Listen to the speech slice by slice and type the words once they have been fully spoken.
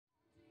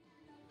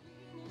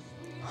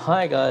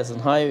Hi guys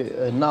and hi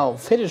now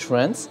fetish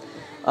friends.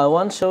 I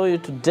want to show you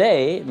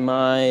today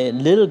my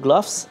little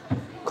gloves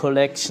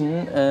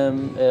collection.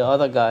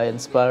 Other guy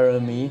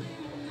inspired me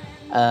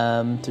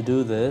to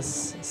do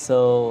this.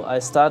 So I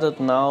started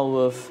now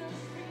with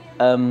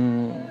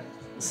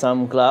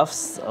some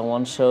gloves I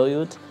want to show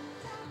you.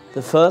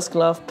 The first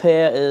glove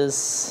pair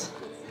is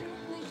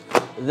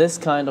this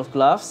kind of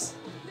gloves.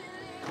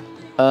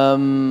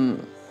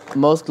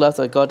 Most gloves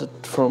I got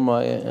it from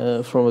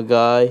a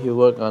guy who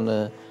worked on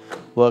a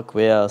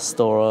workwear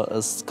store.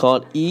 It's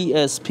called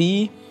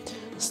ESP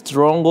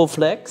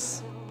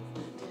Strongoflex,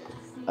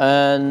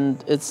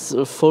 and it's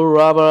a full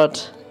rubber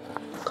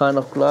kind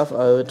of glove.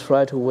 I will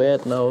try to wear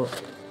it now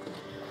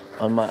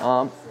on my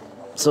arm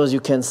so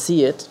you can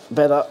see it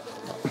better.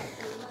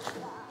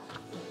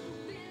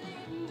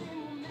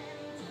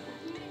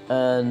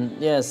 And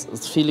yes,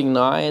 it's feeling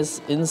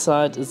nice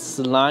inside. It's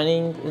the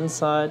lining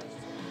inside,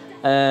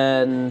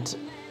 and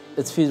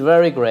it feels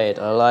very great.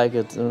 I like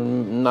it.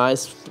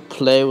 Nice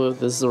play with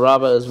this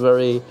rubber. Is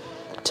very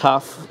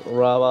tough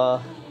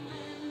rubber,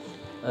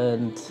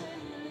 and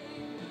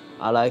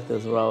I like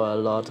this rubber a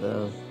lot.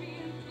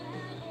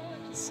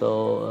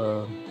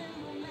 So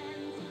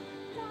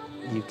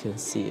you can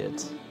see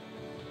it.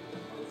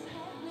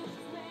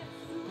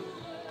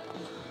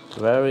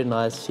 Very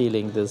nice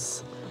feeling,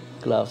 this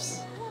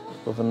gloves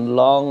with a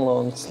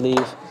long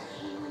sleeve.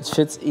 It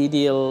fits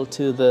ideal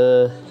to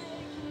the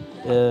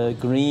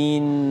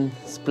green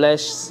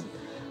splash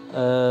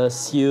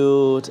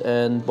suit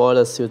and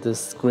boiler suit.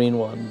 This green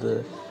one,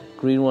 the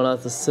green one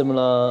has a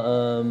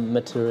similar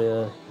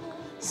material.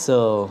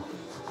 So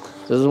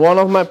this is one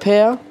of my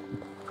pair.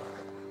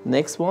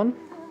 Next one,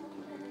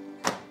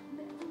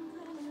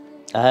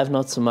 I have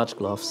not so much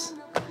gloves.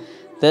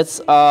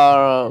 That's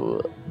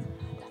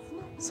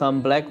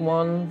some black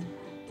one,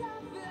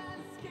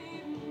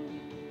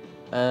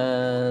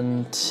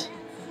 and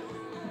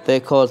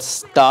they're called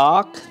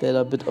Stark. They're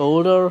a bit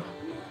older.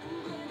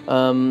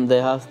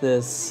 They have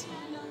this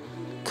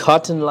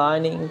cotton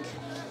lining,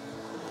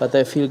 but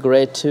they feel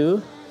great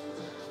too.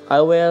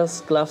 I wear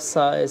glove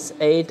size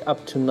 8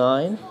 up to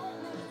 9,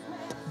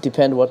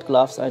 depend what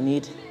gloves I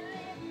need.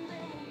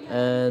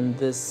 And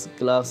this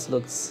gloves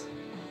looks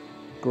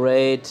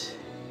great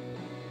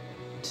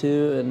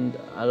too, and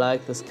I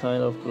like this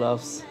kind of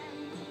gloves.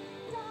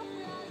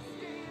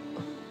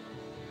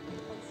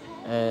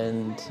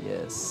 And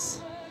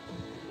yes,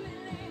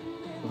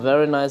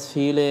 very nice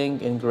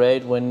feeling and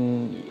great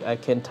when I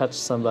can touch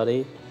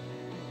somebody.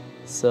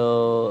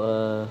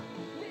 So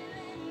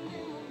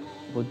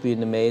would be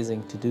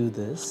amazing to do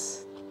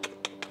this.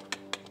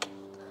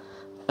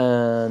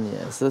 And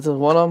yes, this is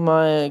one of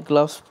my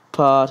gloves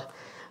part.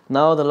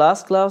 Now the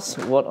last gloves,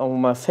 one of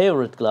my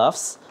favorite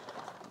gloves,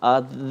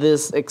 are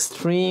this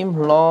extreme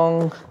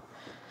long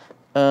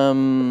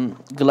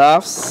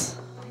gloves.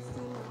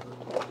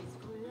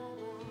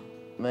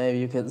 Maybe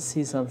you can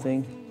see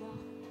something.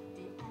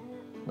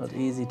 Not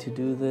easy to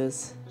do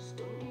this.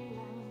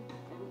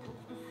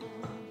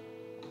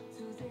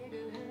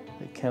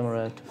 The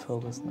camera has to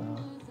focus now.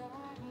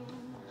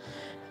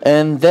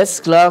 And these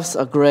gloves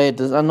are great.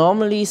 These are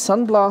normally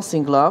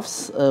sunblasting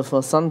gloves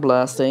for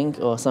sunblasting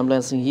or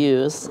sunblasting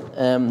use.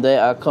 They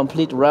are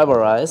complete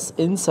rubberized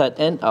inside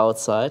and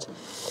outside.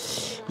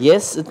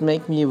 Yes, it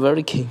makes me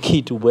very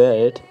kinky to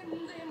wear it.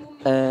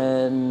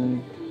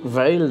 And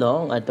very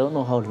long. I don't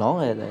know how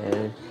long it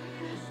is.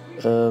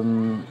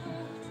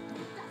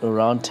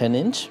 Around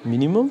 10-inch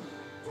minimum,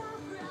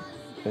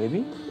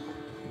 maybe.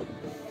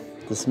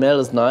 The smell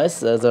is nice.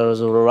 There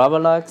is a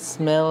rubber-like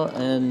smell,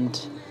 and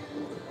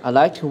I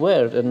like to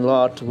wear it a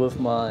lot with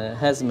my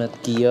hazmat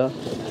gear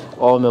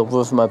or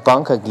with my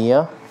bunker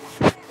gear.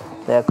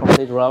 They are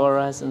complete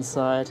rubberized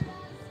inside,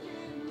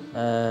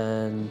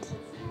 and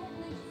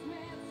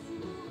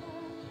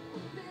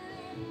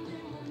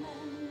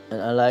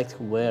I like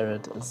to wear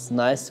it. It's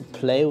nice to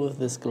play with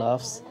these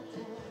gloves.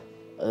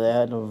 They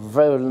had a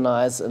very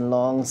nice and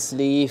long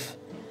sleeve.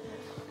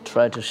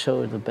 Try to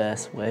show it the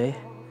best way.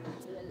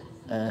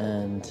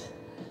 And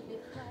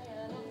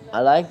I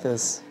like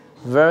this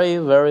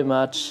very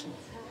much.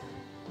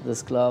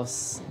 These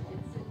gloves.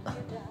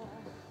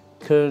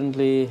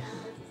 Currently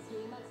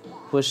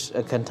wish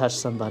I can touch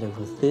somebody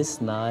with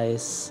this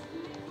nice,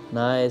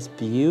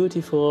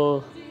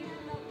 beautiful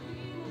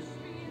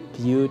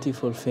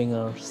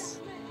fingers.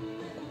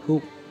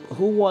 Who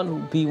want to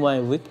be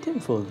my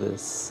victim for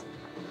this?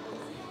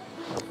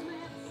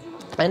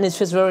 And it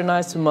fits very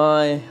nice to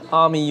my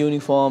army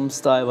uniform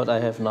style what I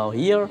have now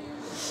here.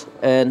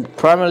 And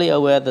primarily I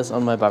wear this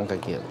on my bunker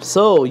gear.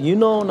 So you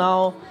know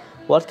now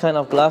what kind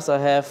of gloves I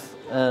have.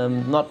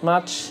 Not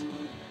much,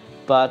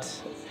 but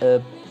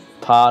a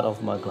part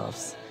of my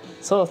gloves.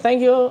 So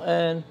thank you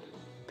and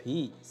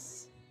peace.